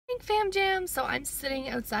fam jam. So I'm sitting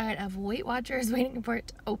outside of Weight Watchers waiting for it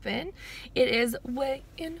to open. It is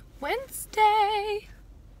Weigh-In Wednesday.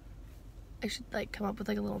 I should like come up with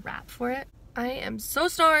like a little rap for it. I am so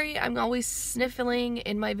sorry. I'm always sniffling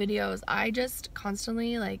in my videos. I just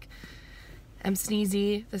constantly like am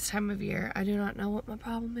sneezy this time of year. I do not know what my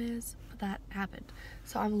problem is, but that happened.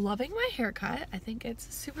 So I'm loving my haircut. I think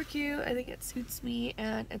it's super cute. I think it suits me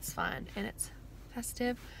and it's fun and it's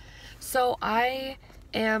festive. So I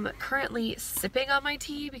am currently sipping on my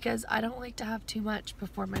tea because I don't like to have too much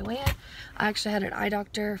before my weigh-in. I actually had an eye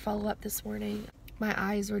doctor follow up this morning. My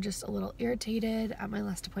eyes were just a little irritated at my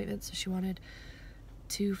last appointment, so she wanted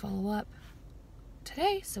to follow up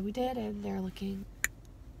today, so we did, and they're looking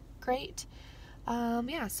great.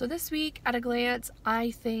 Yeah, so this week at a glance,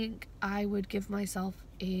 I think I would give myself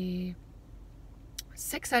a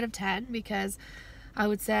 6 out of 10 because I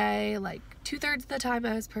would say like 2/3 of the time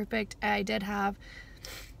I was perfect. I did have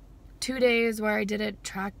 2 days where I didn't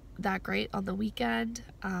track that great on the weekend.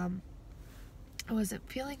 I wasn't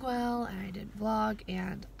feeling well and I didn't vlog,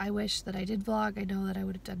 and I wish that I did vlog. I know that I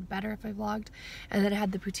would have done better if I vlogged, and then I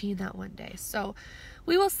had the poutine that one day. So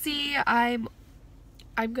we will see. I'm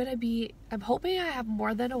hoping I have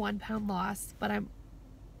more than a 1 pound loss, but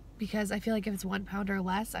because I feel like if it's 1 pound or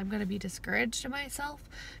less, I'm gonna be discouraged to myself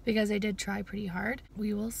because I did try pretty hard.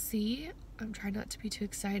 We will see. I'm trying not to be too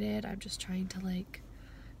excited. I'm just trying to like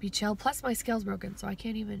be chill. Plus my scale's broken, so I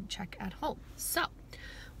can't even check at home. So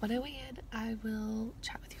when I weigh in, I will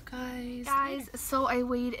chat with you guys. Guys, so I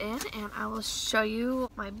weighed in and I will show you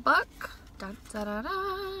my book. Dun, da, da, da.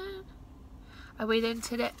 I weighed in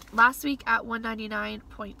today, last week at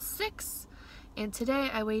 199.6, and today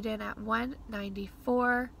I weighed in at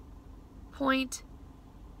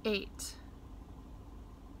 194.8.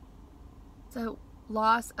 So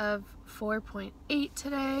loss of 4.8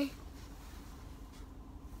 today.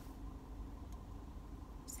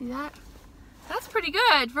 See that? That's pretty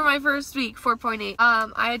good for my first week, 4.8.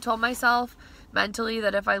 I had told myself mentally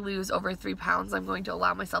that if I lose over 3 pounds, I'm going to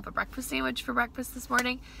allow myself a breakfast sandwich for breakfast this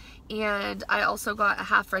morning. And I also got a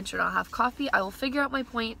half French vanilla, half coffee. I will figure out my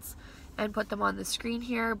points and put them on the screen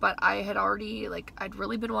here, but I had already, like, I'd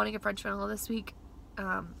really been wanting a French vanilla this week.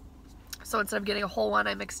 So instead of getting a whole one,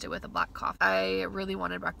 I mixed it with a black coffee. I really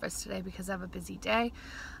wanted breakfast today because I have a busy day.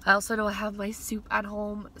 I also know I have my soup at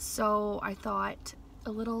home, so I thought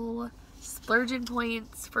a little splurging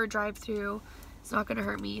points for a drive-through is not going to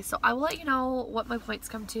hurt me. So I will let you know what my points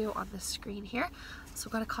come to on the screen here. So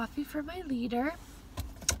got a coffee for my leader.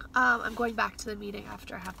 I'm going back to the meeting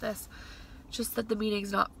after I have this. Just that the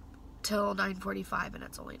meeting's not till 9:45 and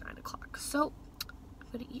it's only 9 o'clock. So I'm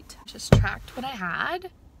going to eat. Just tracked what I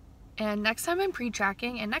had. And next time I'm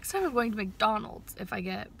pre-tracking, and next time I'm going to McDonald's if I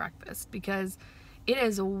get breakfast because it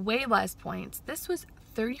is way less points. This was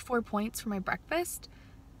 34 points for my breakfast.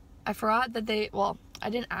 I forgot that I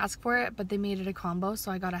didn't ask for it, but they made it a combo,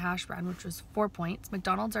 so I got a hash brown, which was 4 points.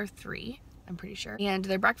 McDonald's are 3, I'm pretty sure. And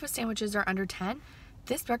their breakfast sandwiches are under 10.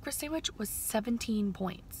 This breakfast sandwich was 17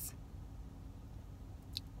 points.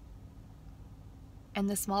 And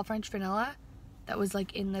the small French vanilla that was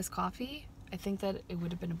like in this coffee, I think that it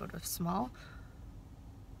would have been about a small,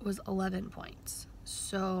 was 11 points.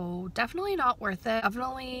 So definitely not worth it.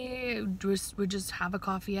 Definitely would just have a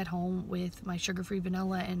coffee at home with my sugar-free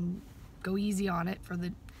vanilla and go easy on it for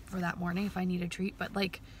that morning if I need a treat. But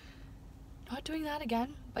like, not doing that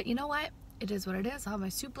again. But you know what? It is what it is. I'll have my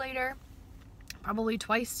soup later, probably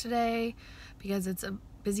twice today because it's a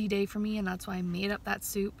busy day for me, and that's why I made up that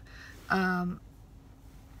soup.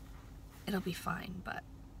 It'll be fine, but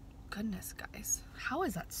goodness, guys, how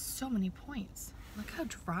is that so many points? Look how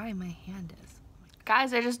dry my hand is.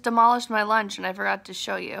 Guys, I just demolished my lunch and I forgot to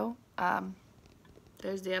show you.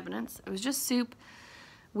 There's the evidence. It was just soup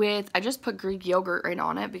with, I just put Greek yogurt right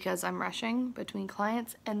on it because I'm rushing between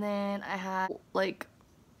clients. And then I had like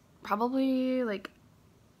probably like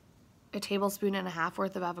a tablespoon and a half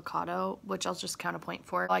worth of avocado, which I'll just count a point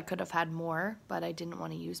for. I could have had more, but I didn't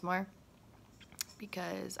want to use more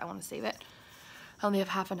because I want to save it. I only have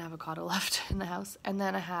half an avocado left in the house. And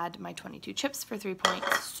then I had my 22 chips for 3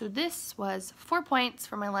 points. So this was 4 points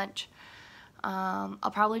for my lunch.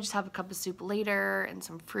 I'll probably just have a cup of soup later and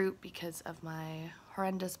some fruit because of my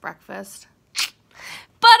horrendous breakfast. But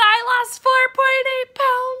I lost 4.8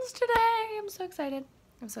 pounds today. I'm so excited.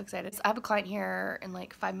 I'm so excited. I have a client here in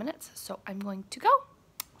like 5 minutes, so I'm going to go.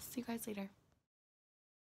 I'll see you guys later.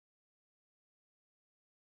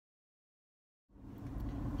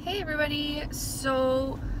 Hey everybody,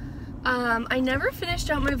 so I never finished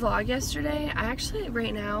out my vlog yesterday. I actually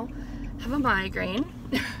right now have a migraine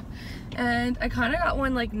and I kind of got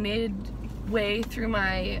one like mid way through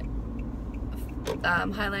my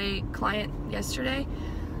highlight client yesterday,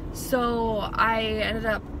 so I ended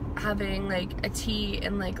up having like a tea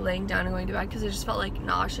and like laying down and going to bed because I just felt like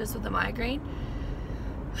nauseous with the migraine.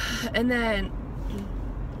 And then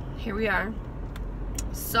here we are.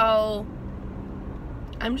 So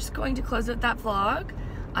I'm just going to close out that vlog.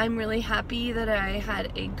 I'm really happy that I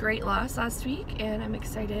had a great loss last week, and I'm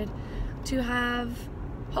excited to have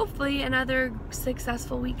hopefully another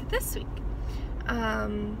successful week this week.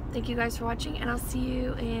 Thank you guys for watching, and I'll see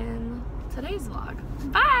you in today's vlog.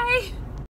 Bye!